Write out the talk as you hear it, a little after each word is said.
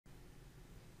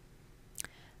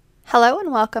Hello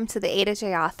and welcome to the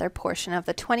A2J Author portion of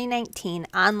the 2019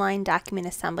 online document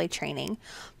assembly training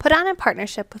put on in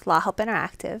partnership with LawHelp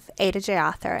Interactive, A2J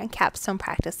Author, and Capstone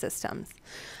Practice Systems.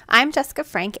 I'm Jessica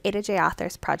Frank, A2J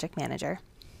Author's project manager.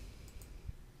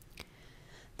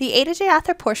 The A2J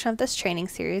Author portion of this training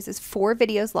series is 4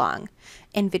 videos long.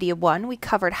 In video 1, we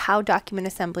covered how document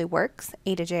assembly works,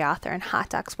 A2J Author and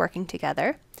HotDocs working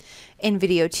together. In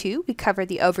video 2, we covered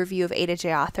the overview of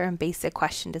A2J Author and basic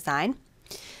question design.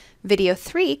 Video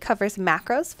 3 covers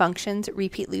macros, functions,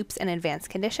 repeat loops, and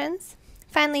advanced conditions.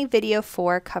 Finally, video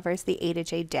 4 covers the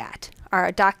A2J DAT,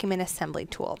 our document assembly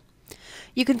tool.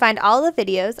 You can find all the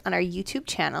videos on our YouTube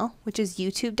channel, which is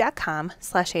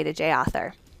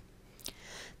youtube.com/A2JAuthor.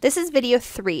 This is video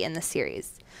 3 in the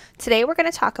series. Today we're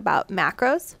going to talk about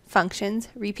macros, functions,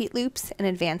 repeat loops, and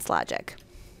advanced logic.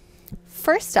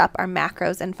 First up are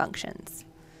macros and functions.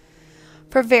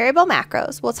 For variable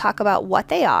macros, we'll talk about what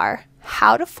they are,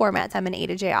 how to format them in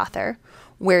A2J Author,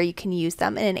 where you can use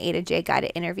them in an A2J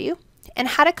guided interview, and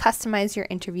how to customize your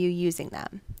interview using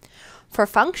them. For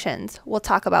functions, we'll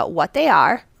talk about what they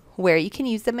are, where you can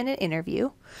use them in an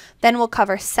interview, then we'll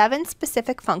cover 7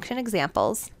 specific function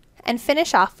examples, and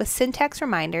finish off with syntax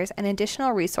reminders and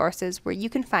additional resources where you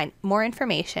can find more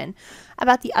information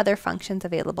about the other functions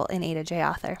available in A2J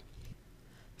Author.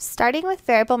 Starting with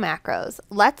variable macros,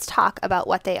 let's talk about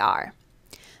what they are.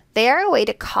 They are a way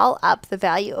to call up the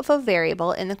value of a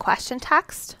variable in the question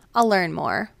text, a learn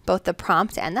more, both the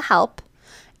prompt and the help,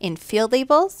 in field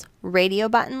labels, radio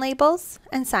button labels,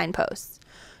 and signposts.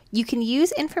 You can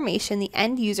use information the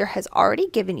end user has already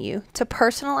given you to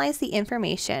personalize the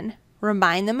information,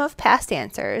 remind them of past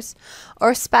answers,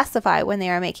 or specify when they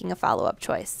are making a follow-up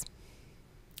choice.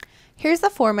 Here's the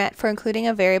format for including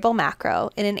a variable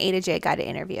macro in an A2J guided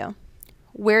interview.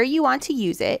 Where you want to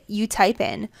use it, you type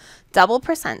in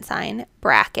 $,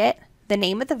 bracket, the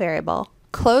name of the variable,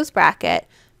 close bracket,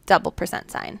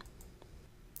 $.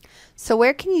 So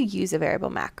where can you use a variable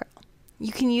macro?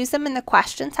 You can use them in the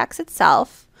question text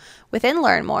itself, within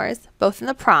Learn Mores, both in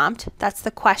the prompt, that's the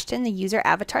question the user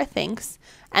avatar thinks,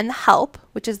 and the help,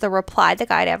 which is the reply the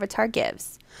guide avatar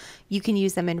gives. You can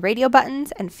use them in radio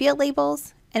buttons and field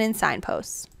labels, and in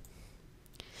signposts.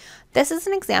 This is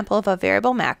an example of a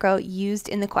variable macro used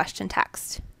in the question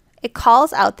text. It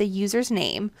calls out the user's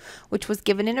name, which was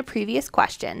given in a previous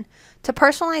question, to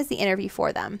personalize the interview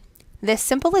for them. This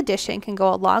simple addition can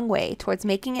go a long way towards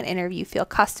making an interview feel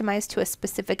customized to a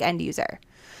specific end user.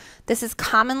 This is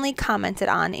commonly commented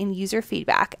on in user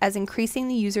feedback as increasing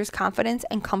the user's confidence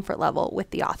and comfort level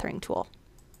with the authoring tool.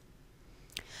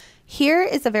 Here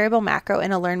is a variable macro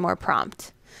in a Learn More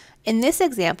prompt. In this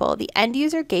example, the end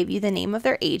user gave you the name of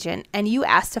their agent and you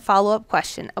asked a follow-up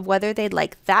question of whether they'd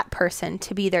like that person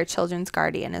to be their children's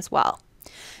guardian as well.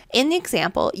 In the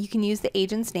example, you can use the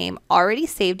agent's name already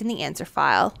saved in the answer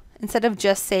file instead of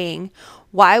just saying,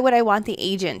 "Why would I want the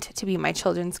agent to be my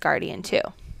children's guardian too?"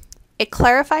 It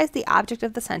clarifies the object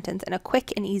of the sentence in a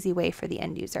quick and easy way for the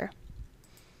end user.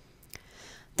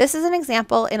 This is an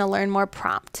example in a Learn More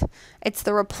prompt. It's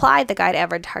the reply the guide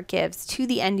avatar gives to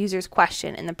the end user's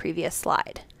question in the previous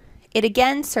slide. It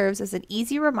again serves as an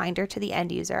easy reminder to the end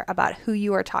user about who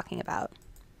you are talking about.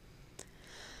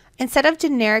 Instead of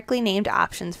generically named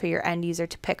options for your end user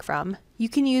to pick from, you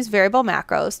can use variable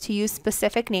macros to use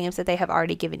specific names that they have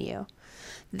already given you.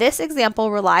 This example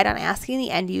relied on asking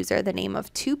the end user the name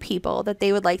of 2 people that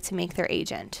they would like to make their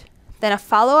agent. Then a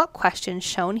follow-up question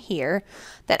shown here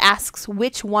that asks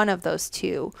which one of those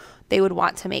 2 they would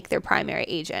want to make their primary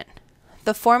agent.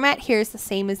 The format here is the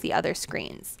same as the other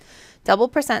screens.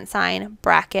 $,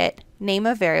 bracket, name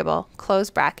of variable, close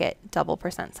bracket,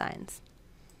 $.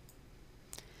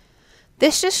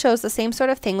 This just shows the same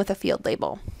sort of thing with a field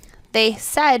label. They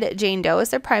said Jane Doe is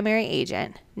their primary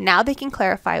agent. Now they can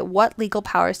clarify what legal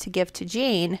powers to give to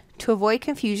Jane to avoid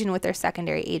confusion with their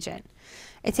secondary agent.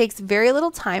 It takes very little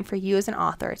time for you as an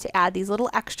author to add these little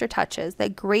extra touches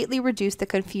that greatly reduce the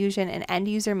confusion an end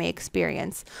user may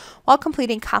experience while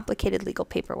completing complicated legal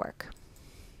paperwork.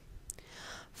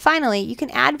 Finally, you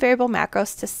can add variable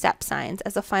macros to step signs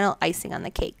as a final icing on the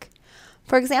cake.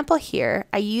 For example here,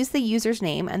 I use the user's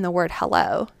name and the word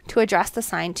hello to address the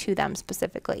sign to them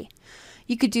specifically.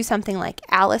 You could do something like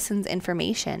Allison's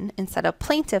information instead of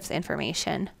plaintiff's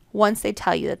information once they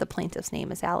tell you that the plaintiff's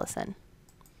name is Allison.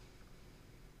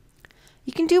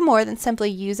 You can do more than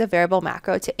simply use a variable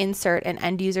macro to insert an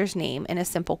end user's name in a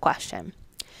simple question.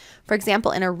 For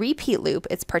example, in a repeat loop,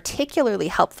 it's particularly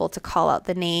helpful to call out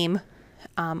the name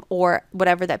or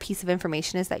whatever that piece of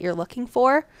information is that you're looking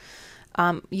for.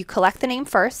 You collect the name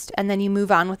first, and then you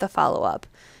move on with a follow-up.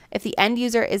 If the end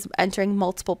user is entering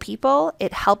multiple people,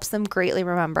 it helps them greatly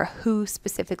remember who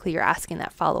specifically you're asking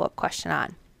that follow-up question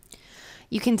on.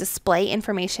 You can display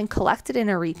information collected in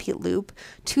a repeat loop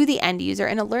to the end user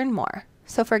in a learn more.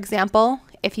 So for example,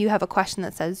 if you have a question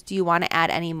that says, do you want to add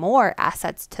any more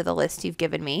assets to the list you've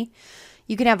given me?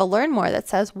 You can have a learn more that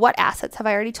says, what assets have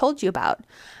I already told you about?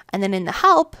 And then in the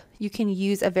help, you can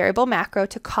use a variable macro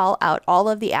to call out all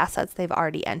of the assets they've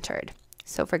already entered.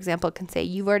 So for example, it can say,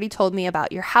 you've already told me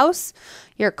about your house,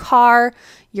 your car,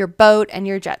 your boat, and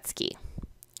your jet ski.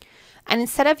 And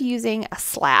instead of using a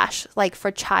slash, like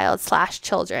for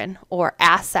child/children, or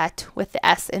asset with the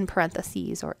S in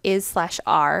parentheses, or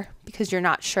is/are, because you're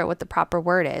not sure what the proper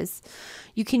word is,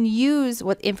 you can use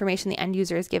what information the end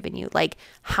user has given you, like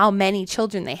how many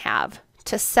children they have,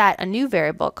 to set a new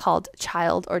variable called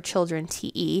child or children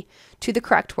TE to the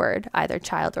correct word, either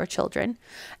child or children,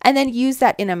 and then use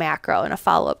that in a macro in a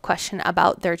follow-up question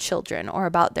about their children or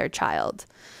about their child.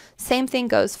 Same thing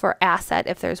goes for asset.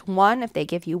 If there's one, if they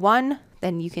give you one,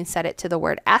 then you can set it to the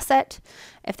word asset.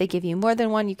 If they give you more than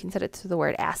one, you can set it to the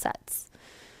word assets.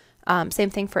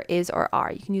 Same thing for is or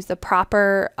are. You can use the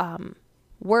proper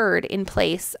word in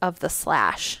place of the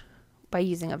slash by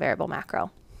using a variable macro.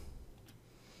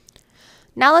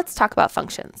 Now let's talk about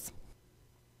functions.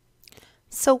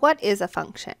 So what is a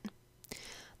function?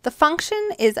 The function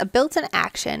is a built-in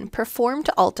action performed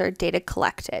to alter data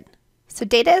collected. So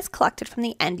data is collected from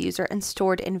the end user and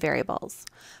stored in variables.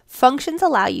 Functions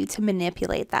allow you to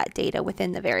manipulate that data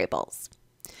within the variables.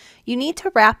 You need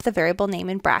to wrap the variable name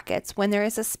in brackets when there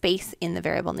is a space in the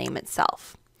variable name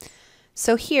itself.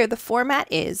 So here the format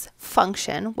is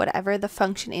function, whatever the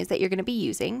function is that you're going to be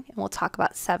using, and we'll talk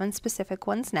about 7 specific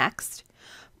ones next,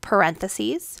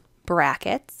 parentheses,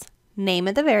 brackets, name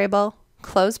of the variable,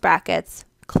 close brackets,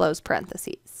 close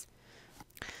parentheses.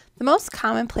 The most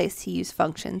common place to use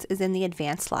functions is in the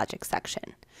advanced logic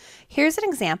section. Here's an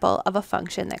example of a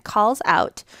function that calls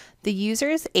out the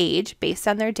user's age based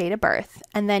on their date of birth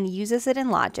and then uses it in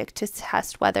logic to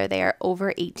test whether they are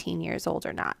over 18 years old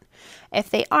or not. If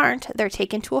they aren't, they're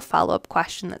taken to a follow-up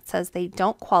question that says they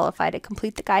don't qualify to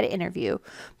complete the guided interview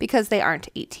because they aren't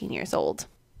 18 years old.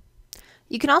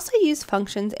 You can also use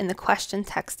functions in the question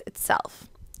text itself.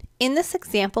 In this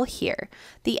example here,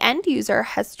 the end user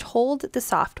has told the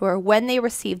software when they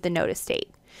received the notice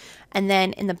date. And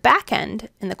then in the back end,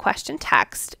 in the question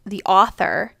text, the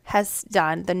author has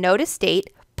done the notice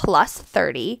date plus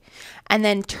 30 and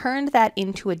then turned that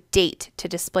into a date to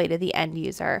display to the end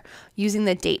user using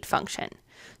the date function.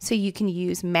 So you can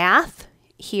use math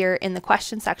here in the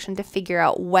question section to figure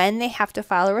out when they have to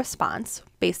file a response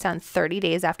based on 30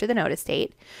 days after the notice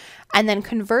date, and then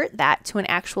convert that to an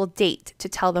actual date to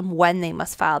tell them when they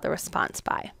must file the response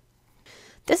by.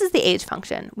 This is the age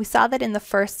function. We saw that in the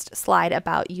first slide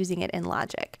about using it in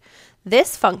logic.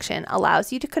 This function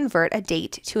allows you to convert a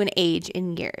date to an age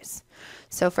in years.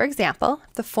 So for example,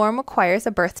 the form requires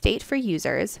a birth date for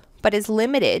users, but is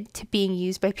limited to being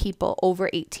used by people over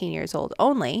 18 years old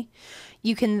only,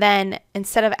 you can then,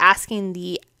 instead of asking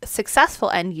the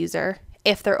successful end user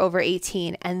if they're over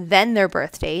 18 and then their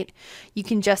birth date, you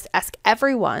can just ask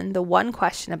everyone the one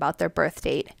question about their birth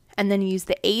date and then use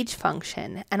the age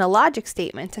function and a logic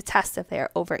statement to test if they are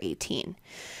over 18.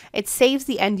 It saves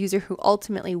the end user who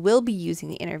ultimately will be using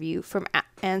the interview from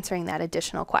answering that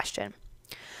additional question.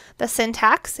 The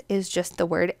syntax is just the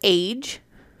word age,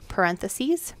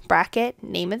 parentheses, bracket,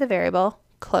 name of the variable,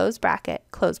 close bracket,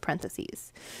 close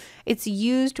parentheses. It's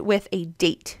used with a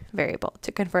date variable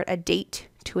to convert a date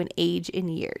to an age in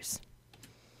years.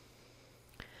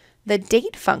 The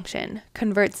date function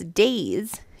converts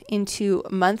days into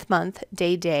month, month,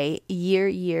 day, day, year,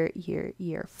 year, year,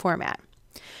 year format.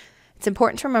 It's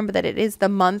important to remember that it is the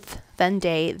month, then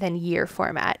day, then year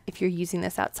format if you're using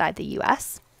this outside the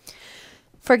US.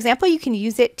 For example, you can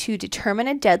use it to determine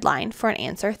a deadline for an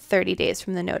answer 30 days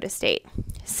from the notice date.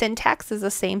 Syntax is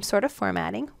the same sort of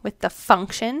formatting with the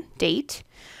function date,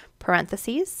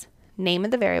 parentheses, name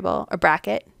of the variable, or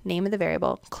bracket, name of the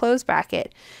variable, close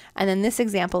bracket, and then this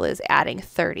example is adding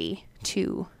 30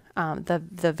 to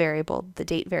the variable, the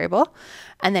date variable,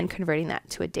 and then converting that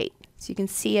to a date. So you can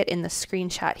see it in the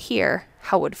screenshot here,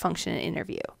 how it would function in an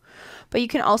interview. But you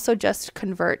can also just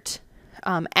convert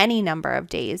any number of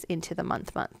days into the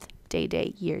month, month, day,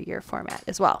 day, year, year format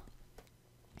as well.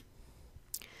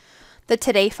 The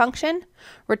today function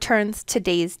returns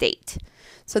today's date.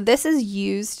 So this is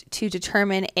used to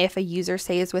determine if a user,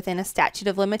 say, is within a statute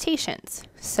of limitations.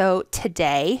 So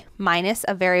today minus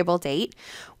a variable date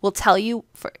will tell you,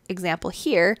 for example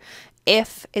here,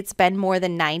 if it's been more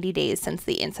than 90 days since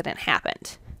the incident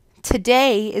happened.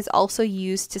 Today is also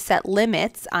used to set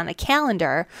limits on a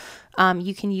calendar.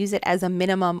 You can use it as a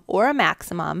minimum or a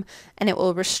maximum, and it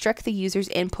will restrict the user's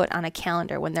input on a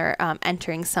calendar when they're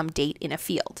entering some date in a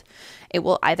field. It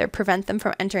will either prevent them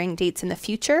from entering dates in the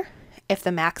future if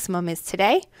the maximum is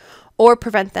today, or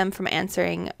prevent them from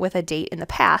answering with a date in the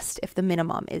past if the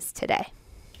minimum is today.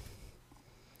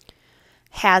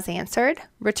 Has answered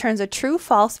returns a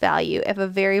true/false value if a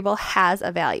variable has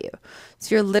a value.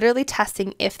 So you're literally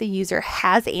testing if the user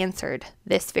has answered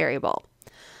this variable.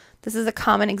 This is a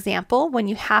common example when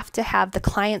you have to have the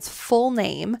client's full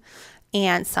name,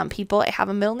 and some people have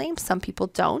a middle name, some people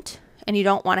don't, and you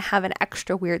don't want to have an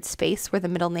extra weird space where the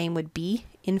middle name would be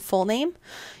in full name.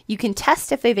 You can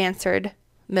test if they've answered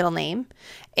middle name.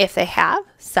 If they have,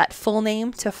 set full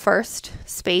name to first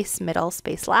space middle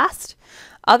space last.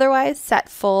 Otherwise, set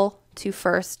full to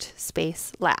first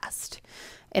space last.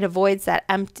 It avoids that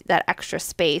extra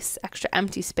space, extra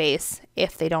empty space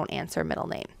if they don't answer middle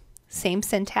name. Same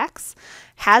syntax,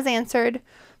 has answered,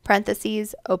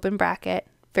 parentheses, open bracket,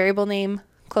 variable name,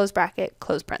 close bracket,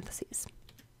 close parentheses.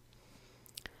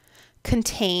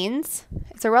 Contains,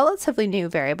 it's a relatively new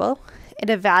variable. It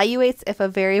evaluates if a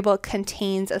variable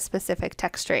contains a specific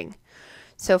text string.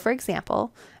 So for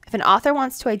example, if an author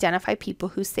wants to identify people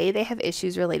who say they have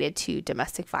issues related to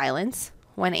domestic violence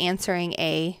when answering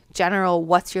a general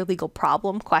 "what's your legal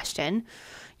problem" question,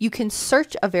 you can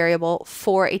search a variable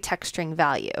for a text string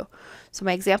value. So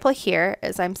my example here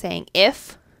is I'm saying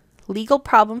if legal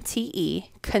problem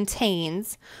TE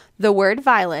contains the word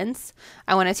violence,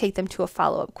 I want to take them to a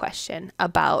follow-up question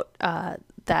about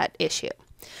that issue.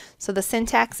 So the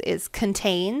syntax is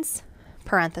contains,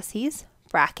 parentheses,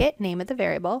 bracket, name of the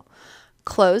variable,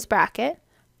 close bracket,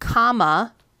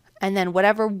 comma, and then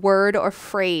whatever word or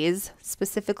phrase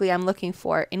specifically I'm looking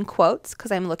for in quotes,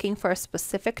 because I'm looking for a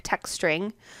specific text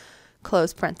string,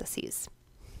 close parentheses.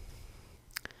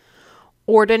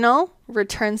 Ordinal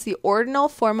returns the ordinal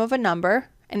form of a number,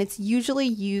 and it's usually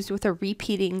used with a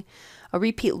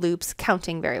repeat loops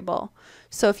counting variable.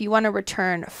 So if you want to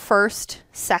return first,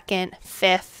 second,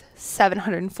 fifth,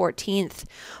 714th,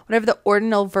 whatever the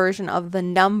ordinal version of the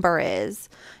number is,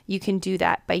 you can do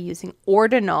that by using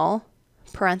ordinal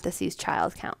parentheses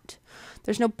child count.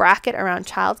 There's no bracket around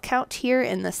child count here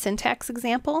in the syntax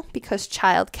example because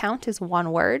child count is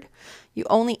one word. You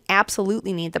only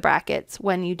absolutely need the brackets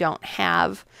when you don't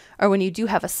have, or when you do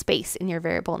have a space in your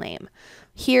variable name.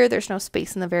 Here, there's no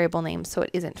space in the variable name, so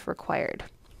it isn't required.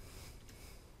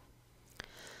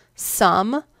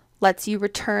 Sum lets you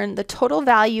return the total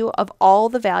value of all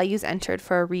the values entered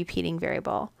for a repeating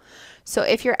variable. So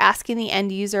if you're asking the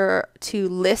end user to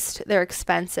list their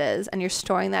expenses and you're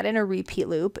storing that in a repeat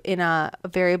loop in a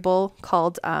variable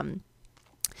called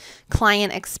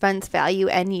client expense value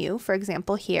NU, for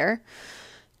example here,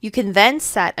 you can then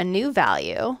set a new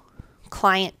value,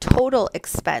 client total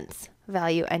expense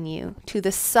value NU, to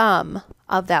the sum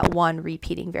of that one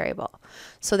repeating variable.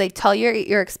 So they tell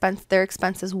their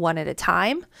expenses one at a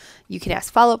time. You can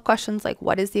ask follow-up questions like,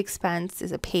 what is the expense?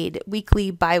 Is it paid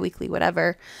weekly, bi-weekly,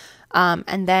 whatever?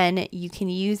 And then you can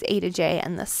use A2J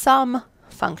and the sum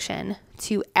function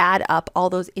to add up all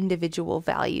those individual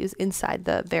values inside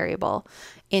the variable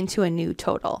into a new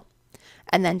total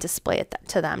and then display it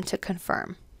to them to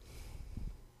confirm.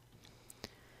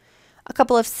 A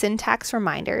couple of syntax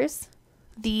reminders.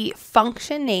 The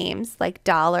function names like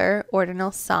 $,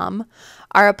 ordinal, sum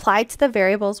are applied to the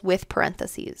variables with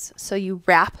parentheses. So you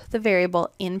wrap the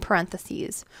variable in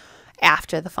parentheses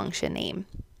after the function name.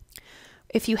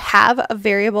 If you have a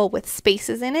variable with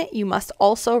spaces in it, you must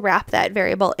also wrap that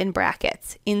variable in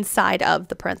brackets inside of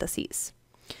the parentheses.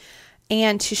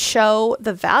 And to show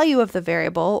the value of the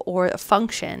variable or a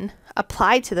function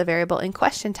applied to the variable in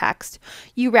question text,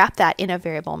 you wrap that in a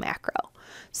variable macro.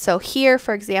 So here,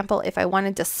 for example, if I want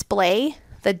to display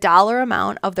the dollar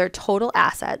amount of their total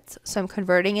assets, so I'm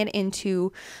converting it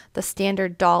into the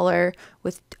standard dollar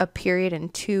with a period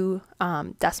and 2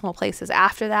 decimal places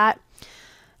after that,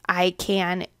 I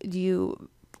can do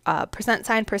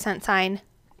 %,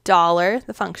 dollar,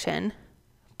 the function,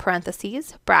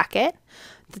 parentheses, bracket,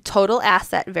 the total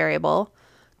asset variable,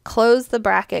 close the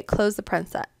bracket, close the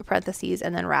parentheses,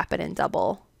 and then wrap it in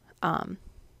double %.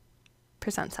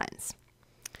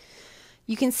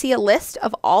 You can see a list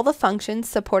of all the functions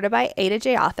supported by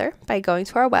A2J Author by going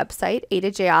to our website,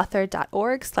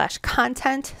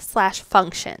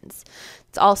 a2jauthor.org/content/functions.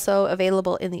 It's also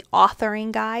available in the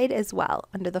authoring guide as well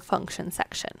under the function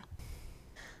section.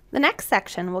 The next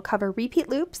section will cover repeat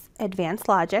loops, advanced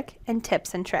logic, and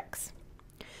tips and tricks.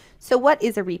 So what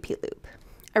is a repeat loop?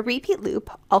 A repeat loop,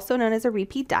 also known as a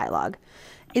repeat dialogue,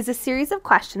 is a series of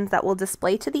questions that will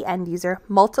display to the end user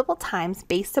multiple times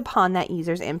based upon that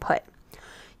user's input.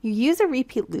 You use a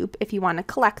repeat loop if you want to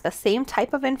collect the same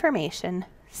type of information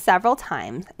several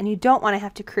times and you don't want to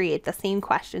have to create the same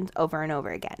questions over and over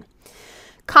again.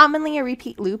 Commonly, a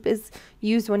repeat loop is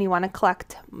used when you want to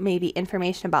collect maybe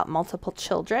information about multiple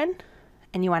children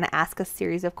and you want to ask a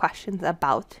series of questions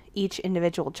about each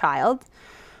individual child.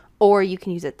 Or you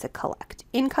can use it to collect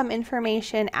income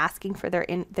information, asking for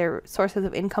their sources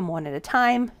of income one at a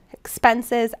time,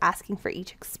 expenses, asking for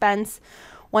each expense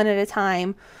one at a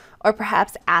time, or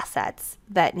perhaps assets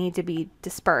that need to be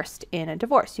dispersed in a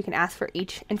divorce. You can ask for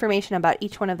each information about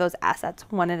each one of those assets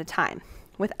one at a time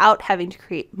without having to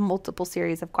create multiple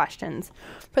series of questions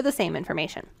for the same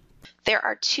information. There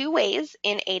are two ways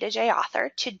in A2J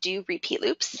Author to do repeat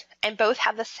loops, and both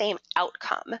have the same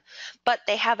outcome, but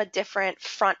they have a different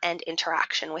front-end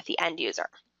interaction with the end user.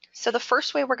 So the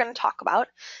first way we're going to talk about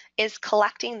is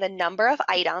collecting the number of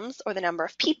items or the number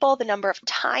of people, the number of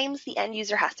times the end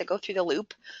user has to go through the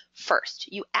loop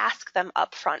first. You ask them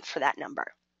up front for that number.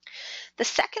 The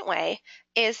second way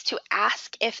is to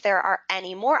ask if there are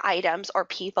any more items or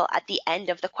people at the end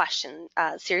of the question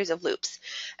series of loops.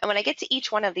 And when I get to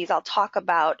each one of these, I'll talk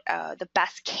about the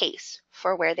best case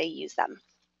for where they use them.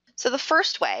 So the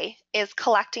first way is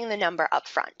collecting the number up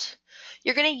front.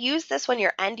 You're going to use this when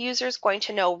your end user is going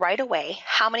to know right away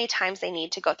how many times they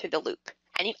need to go through the loop,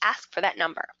 and you ask for that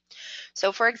number.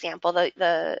 So for example,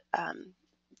 the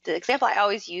example I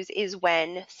always use is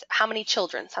how many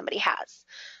children somebody has.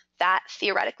 That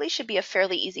theoretically should be a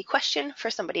fairly easy question for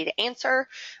somebody to answer.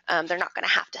 They're not going to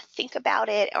have to think about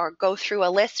it or go through a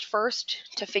list first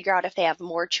to figure out if they have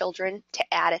more children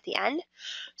to add at the end.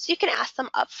 So you can ask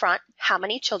them up front how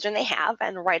many children they have,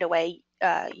 and right away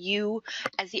you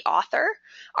as the author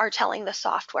are telling the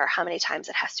software how many times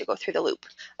it has to go through the loop.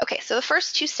 Okay, so the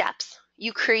first two steps,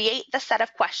 you create the set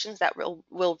of questions that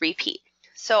will repeat.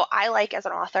 So I like as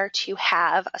an author to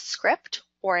have a script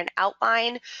or an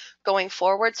outline going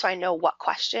forward so I know what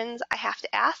questions I have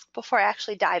to ask before I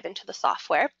actually dive into the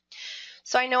software.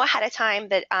 So I know ahead of time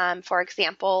that, for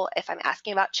example, if I'm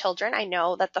asking about children, I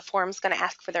know that the form's going to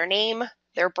ask for their name,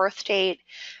 their birth date,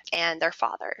 and their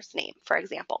father's name, for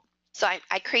example. So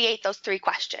I create those three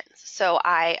questions. So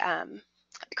I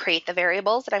create the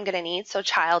variables that I'm going to need. So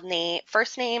child name,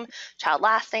 first name, child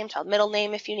last name, child middle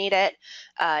name if you need it,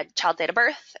 child date of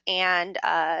birth, and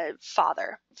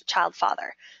father, child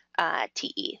father,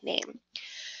 TE name.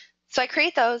 So I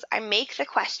create those, I make the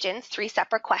questions, three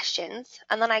separate questions,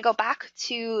 and then I go back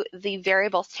to the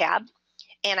variables tab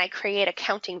and I create a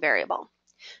counting variable.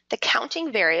 The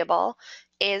counting variable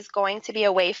is going to be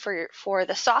a way for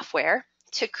the software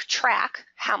to track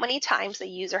how many times the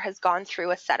user has gone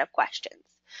through a set of questions.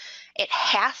 It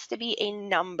has to be a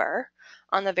number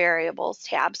on the variables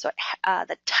tab, so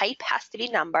the type has to be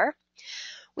number.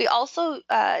 We also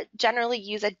generally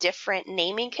use a different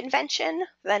naming convention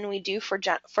than we do for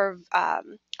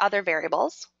other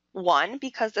variables. One,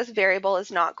 because this variable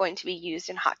is not going to be used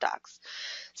in hot dogs.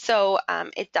 So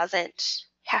it doesn't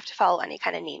have to follow any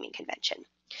kind of naming convention.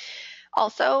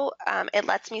 Also, it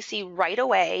lets me see right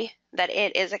away that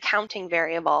it is a counting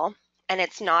variable and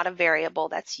it's not a variable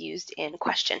that's used in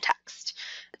question text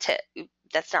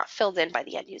that's not filled in by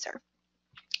the end user.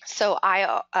 So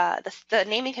the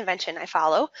naming convention I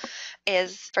follow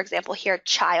is, for example, here,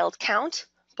 child count.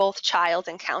 Both child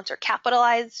and count are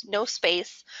capitalized, no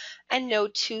space, and no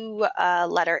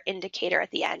two-letter indicator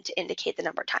at the end to indicate the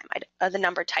number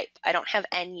type. I don't have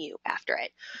NU after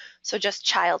it, so just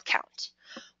child count.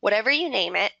 Whatever you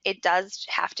name it, it does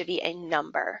have to be a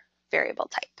number variable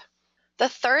type. The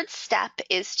third step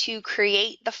is to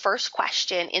create the first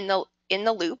question in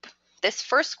the loop. This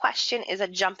first question is a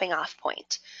jumping off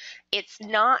point. It's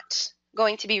not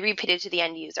going to be repeated to the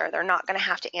end user. They're not going to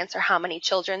have to answer how many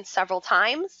children several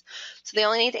times. So they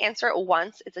only need to answer it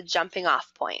once. It's a jumping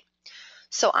off point.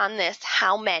 So on this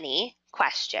how many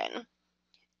question,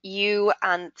 you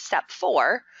on step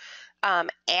 4, at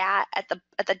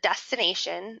the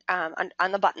destination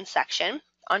on the button section,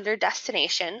 under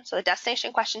destination, so the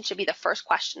destination question should be the first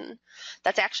question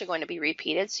that's actually going to be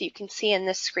repeated. So you can see in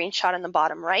this screenshot in the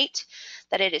bottom right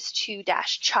that it is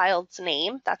to-child's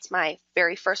name. That's my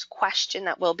very first question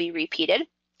that will be repeated.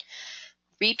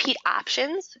 Repeat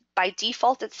options, by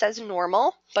default it says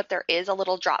normal, but there is a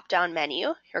little drop down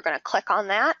menu. You're going to click on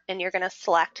that and you're going to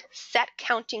select set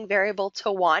counting variable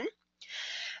to 1.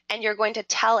 And you're going to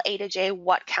tell A2J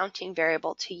what counting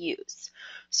variable to use.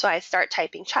 So I start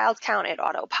typing child count, it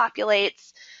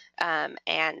auto-populates,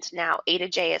 and now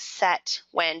A2J is set.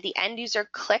 When the end user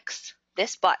clicks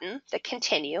this button, the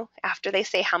continue, after they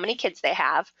say how many kids they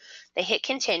have, they hit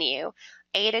continue,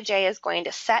 A2J is going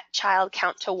to set child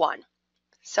count to 1.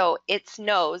 So it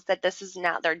knows that this is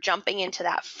now, they're jumping into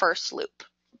that first loop.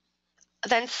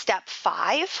 Then step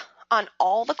 5, on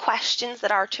all the questions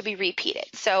that are to be repeated.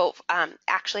 So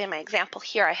actually in my example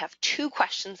here, I have 2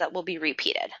 questions that will be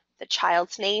repeated, the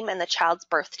child's name and the child's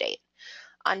birth date.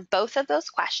 On both of those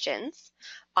questions,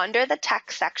 under the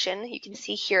text section, you can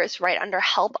see here is right under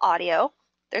help audio,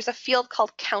 there's a field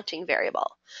called counting variable.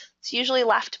 It's usually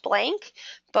left blank,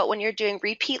 but when you're doing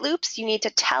repeat loops, you need to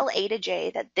tell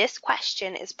A2J that this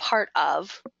question is part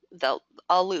of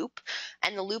a loop,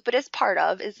 and the loop it is part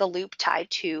of is the loop tied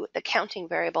to the counting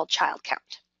variable child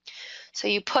count. So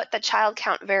you put the child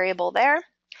count variable there,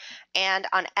 and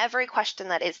on every question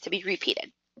that is to be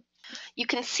repeated. You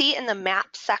can see in the map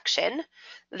section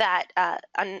that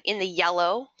in the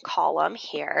yellow column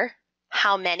here,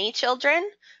 how many children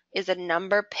is a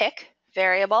number pick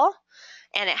variable,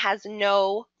 and it has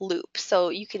no loop. So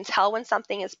you can tell when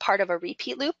something is part of a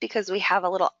repeat loop because we have a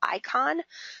little icon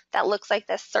that looks like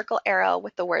this circle arrow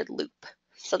with the word loop.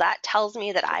 So that tells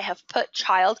me that I have put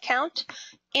child count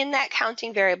in that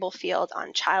counting variable field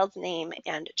on child's name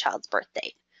and child's birth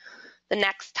date. The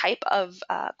next type of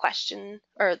question,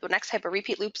 or the next type of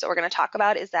repeat loops that we're going to talk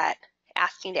about is that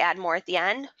asking to add more at the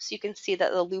end. So you can see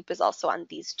that the loop is also on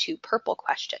these 2 purple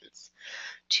questions,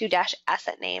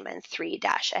 2-asset name and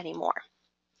 3-any more.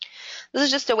 This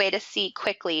is just a way to see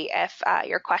quickly if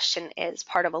your question is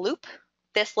part of a loop.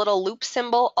 This little loop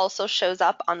symbol also shows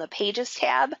up on the Pages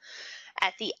tab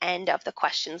at the end of the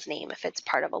question's name if it's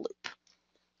part of a loop.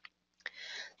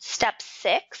 Step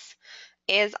 6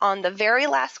 is on the very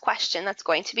last question that's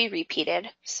going to be repeated.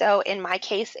 So in my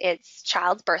case, it's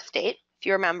child's birth date. If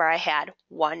you remember, I had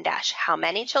 1-how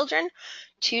many children,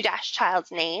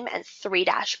 2-child's name, and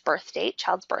 3-birth date,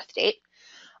 child's birth date.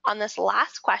 On this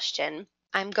last question,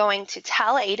 I'm going to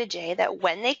tell A2J that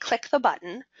when they click the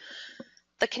button,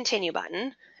 the continue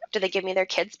button, after they give me their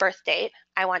kid's birth date,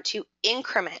 I want to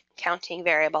increment counting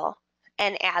variable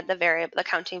and add the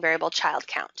counting variable child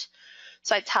count.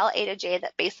 So I tell A2J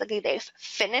that basically they've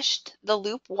finished the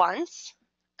loop once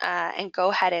and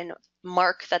go ahead and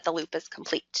mark that the loop is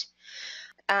complete.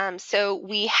 So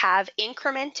we have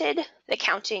incremented the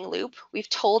counting loop. We've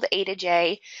told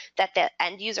A2J that the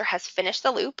end user has finished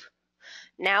the loop.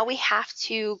 Now we have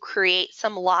to create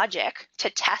some logic to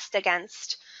test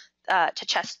against, to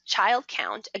test child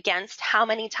count against how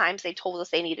many times they told us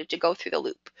they needed to go through the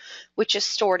loop, which is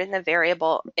stored in the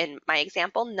variable, in my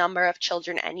example, number of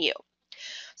children NU.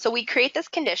 So we create this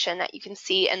condition that you can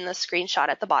see in the screenshot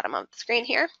at the bottom of the screen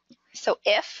here. So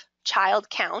if child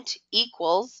count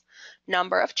equals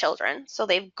number of children, so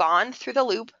they've gone through the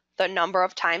loop the number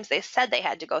of times they said they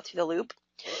had to go through the loop,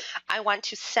 I want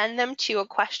to send them to a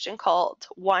question called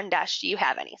 1-do you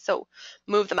have any? So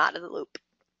move them out of the loop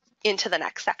into the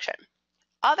next section.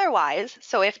 Otherwise,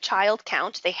 so if child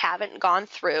count, they haven't gone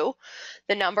through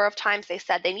the number of times they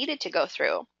said they needed to go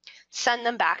through, send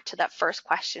them back to that first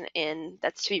question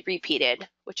that's to be repeated,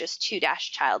 which is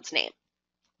 2-child's name.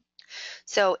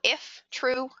 So if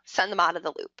true, send them out of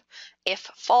the loop. If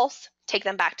false, take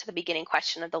them back to the beginning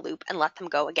question of the loop and let them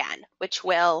go again, which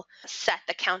will set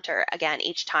the counter again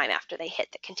each time after they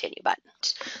hit the continue button.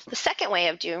 The second way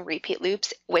of doing repeat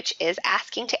loops, which is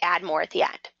asking to add more at the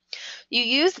end. You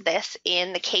use this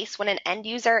in the case when an end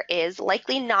user is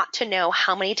likely not to know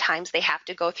how many times they have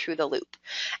to go through the loop,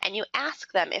 and you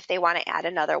ask them if they want to add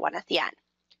another one at the end.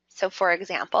 So for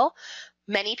example,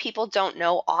 many people don't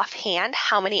know offhand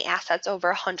how many assets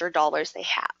over $100 they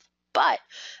have. But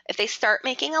if they start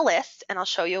making a list, and I'll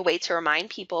show you a way to remind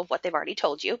people of what they've already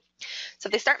told you. So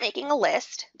if they start making a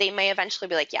list, they may eventually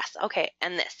be like, yes, okay,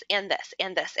 and this, and this,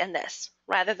 and this, and this,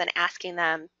 rather than asking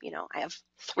them, you know, I have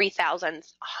 3,000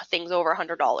 things over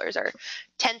 $100 or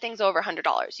 10 things over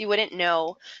 $100. You wouldn't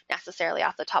know necessarily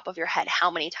off the top of your head how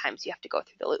many times you have to go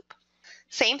through the loop.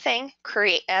 Same thing,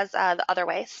 create as the other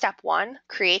way. Step 1,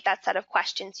 create that set of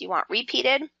questions you want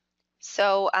repeated.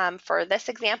 So for this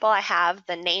example, I have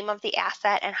the name of the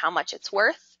asset and how much it's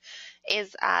worth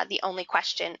is the only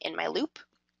question in my loop.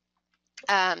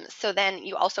 So then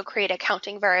you also create a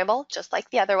counting variable, just like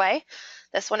the other way.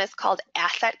 This one is called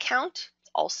asset count,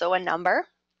 it's also a number.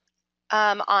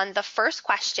 On the first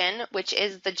question, which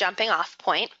is the jumping off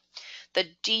point, the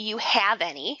do you have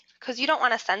any? Because you don't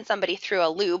want to send somebody through a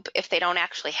loop if they don't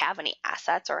actually have any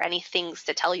assets or any things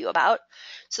to tell you about.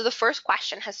 So the first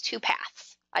question has 2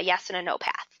 paths, a yes and a no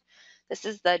path. This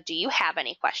is the do you have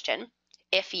any question.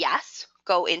 If yes,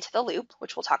 go into the loop,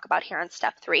 which we'll talk about here on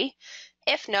step 3.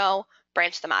 If no,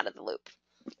 branch them out of the loop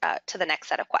to the next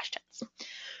set of questions.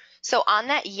 So on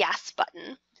that yes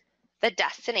button, the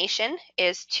destination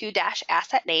is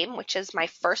to-asset name, which is my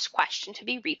first question to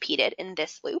be repeated in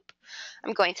this loop.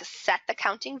 I'm going to set the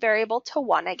counting variable to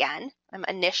 1 again. I'm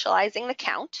initializing the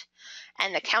count,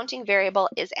 and the counting variable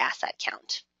is asset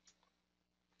count.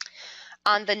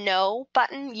 On the no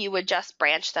button, you would just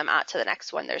branch them out to the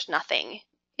next one. There's nothing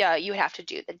you would have to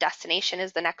do. The destination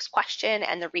is the next question,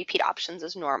 and the repeat options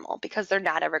is normal because they're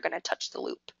not ever going to touch the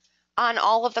loop. On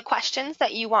all of the questions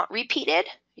that you want repeated,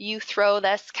 you throw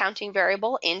this counting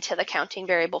variable into the counting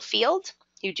variable field.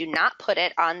 You do not put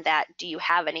it on that do you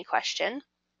have any question.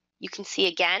 You can see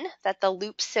again that the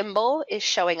loop symbol is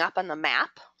showing up on the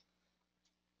map.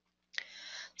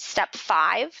 Step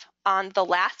 5 on the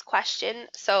last question.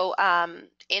 So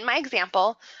in my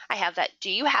example, I have that do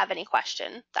you have any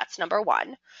question? That's number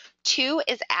 1. 2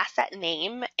 is asset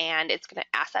name, and it's going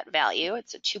to asset value.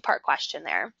 It's a 2-part question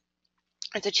there.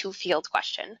 It's a 2-field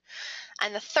question.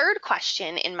 And the third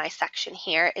question in my section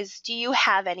here is do you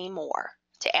have any more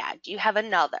to add? Do you have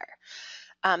another?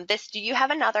 This do you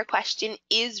have another question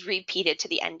is repeated to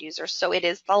the end user, so it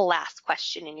is the last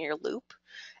question in your loop.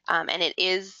 And it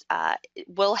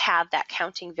will have that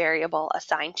counting variable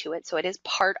assigned to it, so it is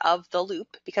part of the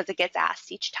loop because it gets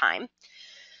asked each time.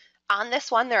 On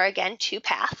this one, there are again 2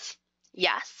 paths.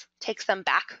 Yes takes them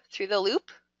back through the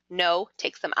loop. No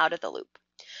takes them out of the loop.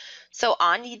 So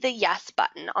on the yes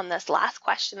button on this last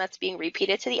question that's being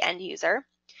repeated to the end user,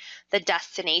 the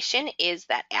destination is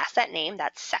that asset name,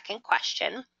 that second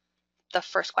question, the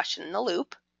first question in the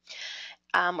loop.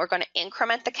 We're going to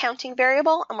increment the counting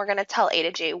variable, and we're going to tell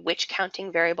A2J which counting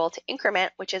variable to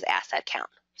increment, which is asset count.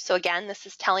 So again, this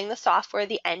is telling the software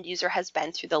the end user has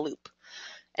been through the loop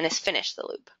and has finished the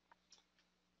loop.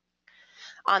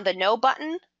 On the no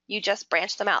button, you just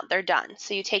branch them out. They're done.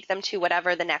 So you take them to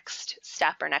whatever the next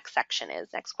step or next section is,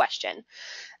 next question,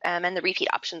 and the repeat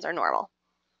options are normal.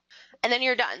 And then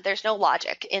you're done. There's no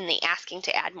logic in the asking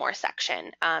to add more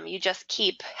section. You just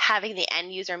keep having the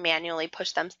end user manually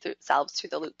push themselves through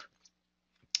the loop.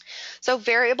 So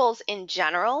variables in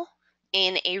general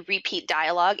in a repeat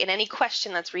dialog, in any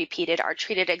question that's repeated, are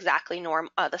treated exactly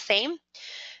the same.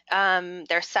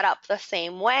 They're set up the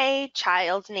same way.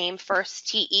 Child's name first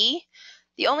TE.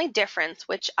 The only difference,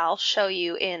 which I'll show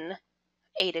you in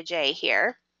A2J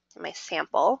here, in my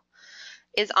sample,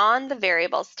 is on the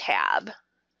variables tab.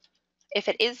 If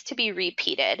it is to be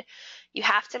repeated, you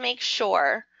have to make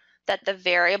sure that the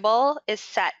variable is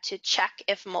set to check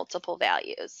if multiple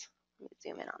values. Let me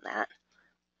zoom in on that.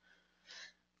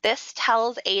 This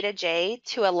tells A2J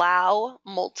to allow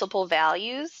multiple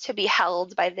values to be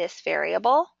held by this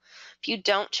variable. If you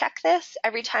don't check this,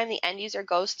 every time the end user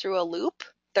goes through a loop,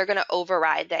 they're going to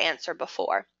override the answer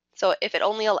before. So if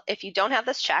you don't have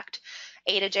this checked,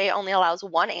 A2J only allows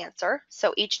one answer,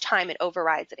 so each time it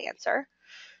overrides an answer.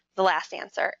 The last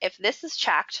answer. If this is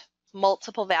checked,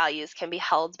 multiple values can be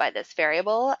held by this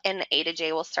variable, and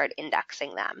A2J will start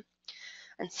indexing them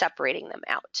and separating them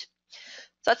out.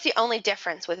 So that's the only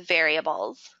difference with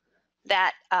variables.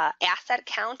 That asset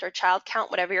count or child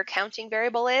count, whatever your counting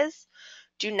variable is,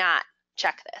 do not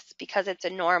check this because it's a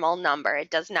normal number. It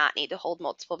does not need to hold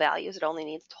multiple values. It only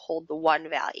needs to hold the one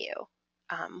value,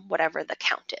 whatever the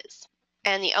count is.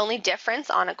 And the only difference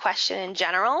on a question in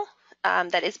general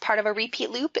that is part of a repeat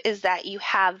loop is that you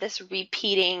have this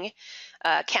repeating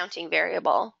counting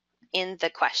variable in the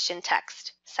question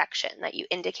text section that you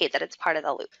indicate that it's part of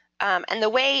the loop.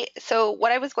 So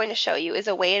what I was going to show you is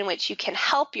a way in which you can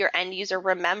help your end user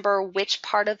remember which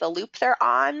part of the loop they're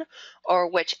on, or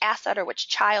which asset or which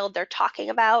child they're talking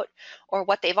about, or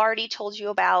what they've already told you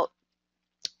about.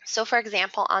 So for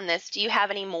example, on this, do you have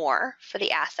any more for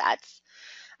the assets?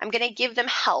 I'm going to give them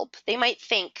help. They might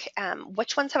think,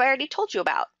 which ones have I already told you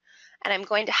about? And I'm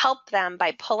going to help them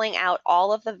by pulling out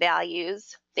all of the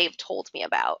values they've told me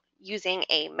about using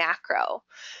a macro.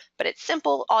 But it's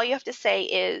simple. All you have to say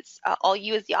is, all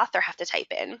you as the author have to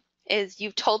type in is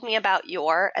you've told me about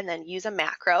your, and then use a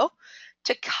macro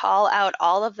to call out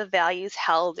all of the values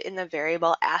held in the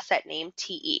variable asset name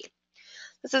TE.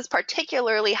 This is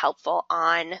particularly helpful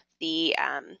on the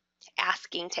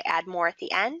asking to add more at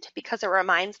the end because it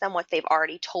reminds them what they've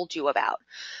already told you about.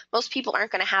 Most people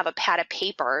aren't going to have a pad of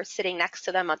paper sitting next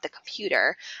to them at the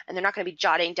computer, and they're not going to be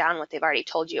jotting down what they've already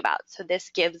told you about. So this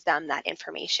gives them that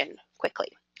information quickly.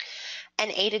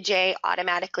 And A2J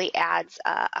automatically adds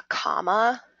a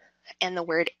comma and the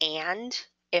word and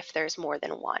if there's more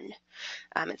than one.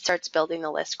 It starts building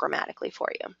the list grammatically for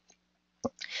you.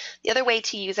 The other way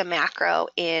to use a macro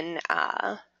in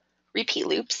repeat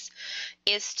loops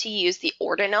is to use the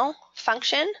ordinal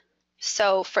function.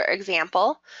 So for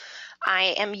example,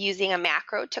 I am using a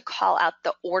macro to call out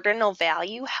the ordinal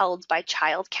value held by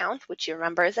child count, which you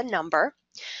remember is a number.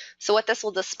 So what this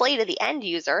will display to the end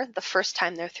user the first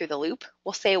time they're through the loop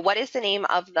will say, what is the name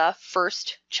of the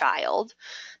first child?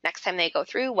 Next time they go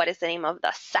through, what is the name of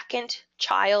the second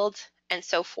child? And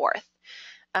so forth.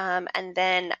 And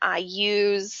then I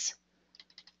use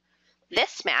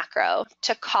this macro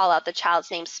to call out the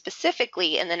child's name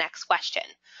specifically in the next question.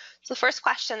 So the first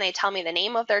question, they tell me the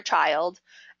name of their child,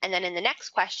 and then in the next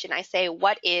question, I say,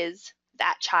 what is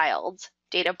that child's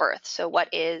date of birth? So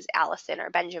what is Allison or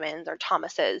Benjamin's or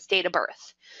Thomas's date of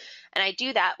birth? And I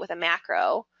do that with a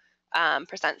macro,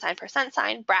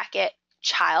 %, bracket,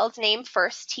 child's name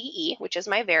first, TE, which is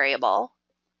my variable,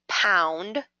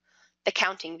 pound, the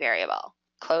counting variable,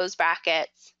 close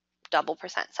brackets, double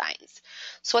 %signs.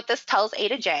 So what this tells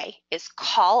A2J is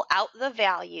call out the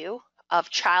value of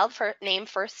child name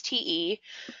first TE,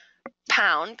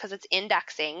 pound, because it's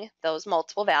indexing those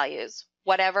multiple values,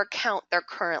 whatever count they're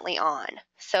currently on.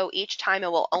 So each time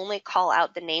it will only call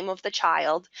out the name of the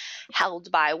child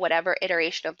held by whatever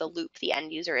iteration of the loop the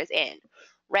end user is in.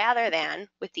 Rather than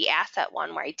with the asset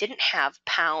one where I didn't have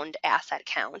pound asset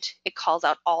count, it calls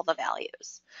out all the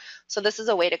values. So this is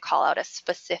a way to call out a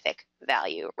specific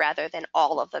value rather than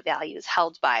all of the values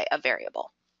held by a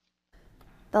variable.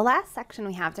 The last section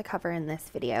we have to cover in this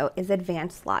video is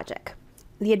advanced logic.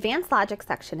 The advanced logic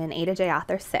section in A2J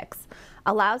Author 6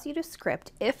 allows you to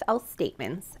script if-else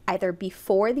statements either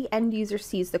before the end user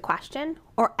sees the question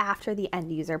or after the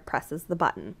end user presses the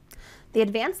button. The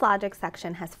advanced logic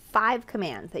section has 5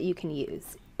 commands that you can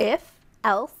use: if,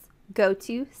 else, go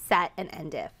to, set, and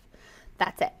end if.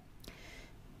 That's it.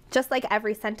 Just like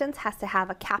every sentence has to have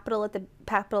a capital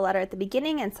letter at the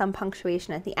beginning and some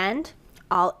punctuation at the end,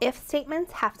 all if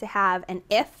statements have to have an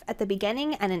if at the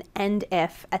beginning and an end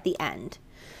if at the end.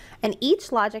 And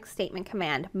each logic statement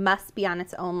command must be on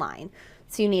its own line.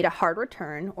 So you need a hard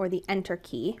return or the enter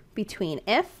key between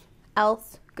if,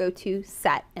 else, go to,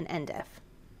 set, and end if.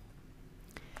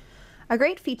 A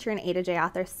great feature in A2J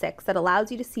Author 6 that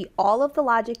allows you to see all of the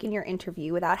logic in your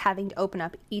interview without having to open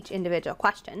up each individual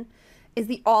question is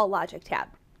the All Logic tab.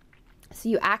 So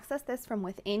you access this from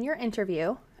within your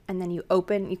interview, and then you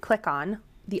click on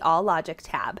the All Logic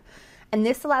tab. And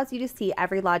this allows you to see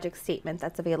every logic statement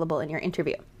that's available in your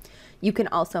interview. You can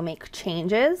also make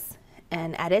changes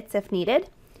and edits if needed,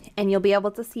 and you'll be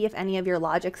able to see if any of your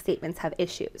logic statements have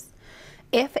issues.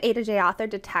 If A2J Author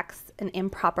detects an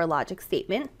improper logic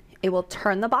statement, it will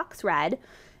turn the box red,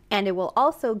 and it will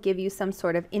also give you some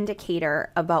sort of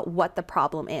indicator about what the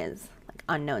problem is, like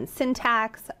unknown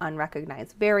syntax,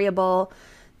 unrecognized variable.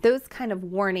 Those kind of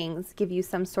warnings give you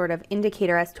some sort of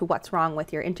indicator as to what's wrong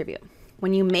with your interview.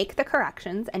 When you make the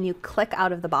corrections and you click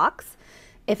out of the box,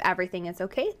 if everything is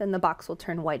okay, then the box will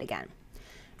turn white again.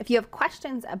 If you have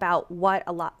questions about what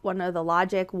one of the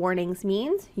logic warnings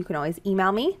means, you can always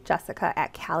email me,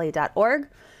 jessica@cali.org.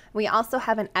 We also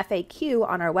have an FAQ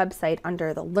on our website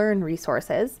under the Learn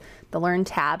resources, the Learn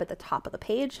tab at the top of the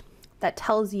page, that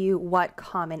tells you what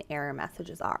common error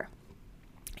messages are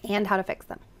and how to fix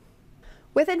them.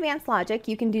 With advanced logic,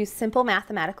 you can do simple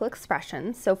mathematical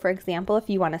expressions. So for example, if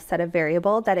you want to set a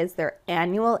variable that is their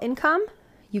annual income,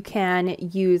 you can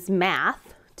use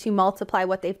math to multiply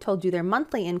what they've told you their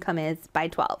monthly income is by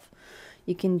 12.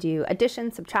 You can do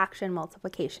addition, subtraction,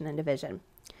 multiplication, and division.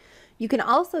 You can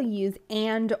also use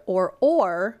and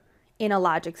or in a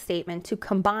logic statement to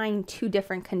combine 2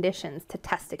 different conditions to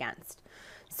test against.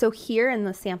 So here in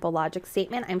the sample logic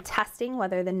statement, I'm testing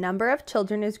whether the number of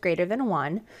children is greater than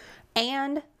 1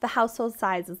 and the household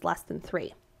size is less than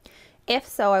 3. If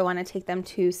so, I want to take them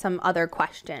to some other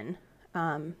question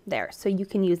there. So you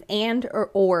can use and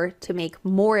or to make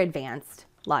more advanced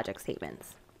logic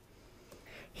statements.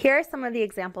 Here are some of the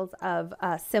examples of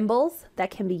symbols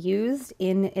that can be used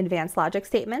in advanced logic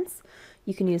statements.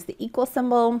 You can use the equal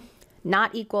symbol,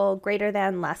 not equal, greater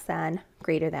than, less than,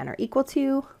 greater than or equal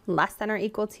to, less than or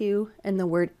equal to, and the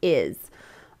word is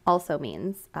also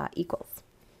means equals.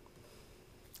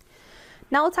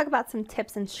 Now we'll talk about some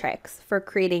tips and tricks for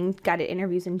creating guided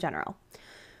interviews in general.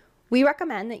 We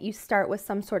recommend that you start with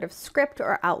some sort of script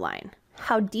or outline.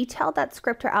 How detailed that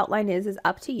script or outline is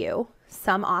up to you.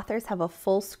 Some authors have a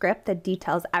full script that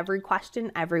details every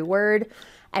question, every word,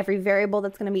 every variable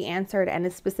that's going to be answered, and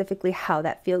is specifically how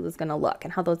that field is going to look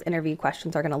and how those interview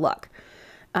questions are going to look.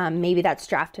 Maybe that's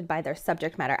drafted by their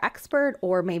subject matter expert,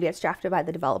 or maybe it's drafted by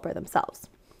the developer themselves.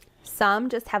 Some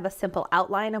just have a simple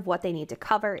outline of what they need to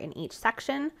cover in each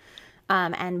section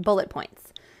and bullet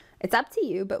points. It's up to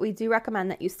you, but we do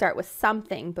recommend that you start with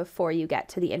something before you get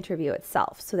to the interview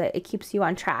itself so that it keeps you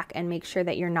on track and make sure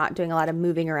that you're not doing a lot of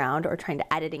moving around or trying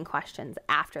to editing questions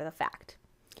after the fact.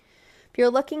 If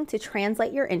you're looking to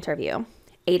translate your interview,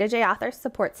 A2J Author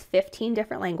supports 15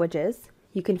 different languages.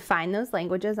 You can find those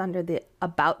languages under the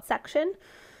About section.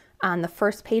 On the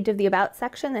first page of the About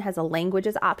section that has a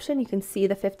languages option, you can see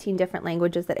the 15 different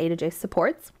languages that A2J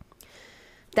supports.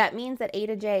 That means that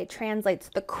A2J translates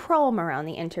the Chrome around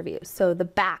the interview. So the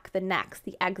back, the next,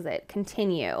 the exit,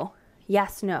 continue,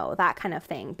 yes, no, that kind of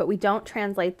thing. But we don't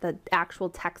translate the actual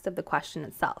text of the question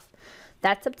itself.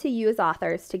 That's up to you as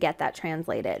authors to get that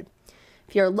translated.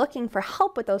 If you're looking for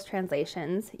help with those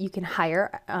translations, you can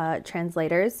hire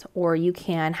translators, or you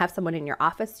can have someone in your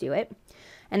office do it.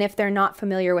 And if they're not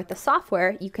familiar with the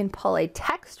software, you can pull a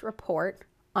text report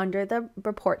under the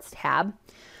Reports tab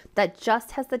that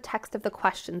just has the text of the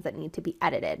questions that need to be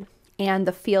edited, and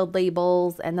the field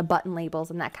labels and the button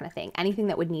labels and that kind of thing, anything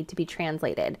that would need to be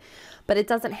translated. But it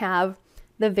doesn't have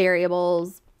the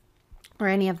variables or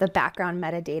any of the background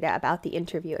metadata about the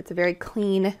interview. It's a very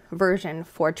clean version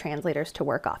for translators to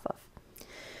work off of.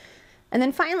 And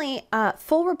then finally,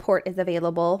 full report is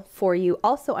available for you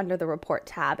also under the Report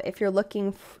tab. If you're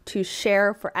looking to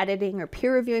share for editing or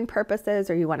peer reviewing purposes,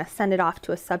 or you want to send it off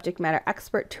to a subject matter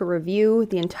expert to review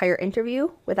the entire interview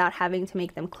without having to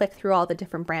make them click through all the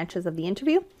different branches of the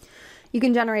interview, you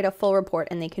can generate a full report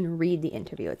and they can read the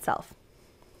interview itself.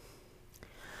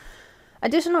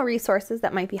 Additional resources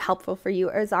that might be helpful for you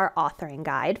is our authoring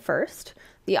guide first.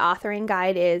 The authoring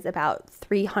guide is about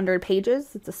 300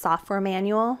 pages. It's a software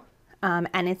manual.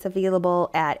 And it's available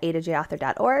at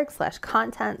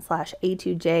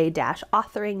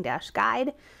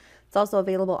a2j-author.org/A2J-authoring-guide. It's also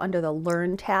available under the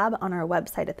Learn tab on our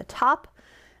website at the top.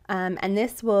 And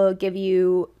this will give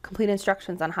you complete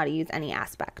instructions on how to use any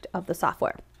aspect of the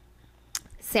software.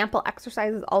 Sample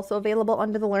exercises also available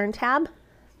under the Learn tab.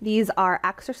 These are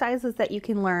exercises that you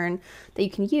can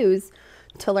use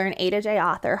to learn A2J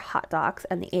Author, Hot Docs,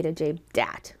 and the A2J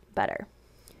DAT better.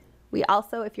 We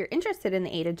also, if you're interested in the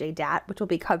A2J DAT, which will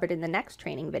be covered in the next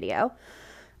training video,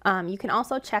 you can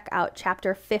also check out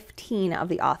Chapter 15 of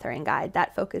the Authoring Guide.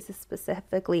 That focuses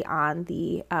specifically on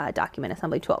the document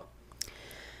assembly tool.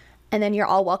 And then you're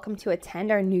all welcome to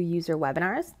attend our new user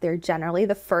webinars. They're generally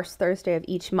the first Thursday of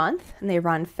each month, and they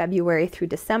run February through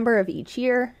December of each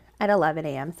year at 11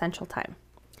 a.m. Central Time.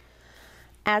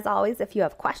 As always, if you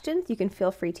have questions, you can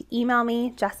feel free to email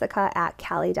me,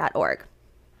 jessica@cali.org.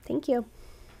 Thank you.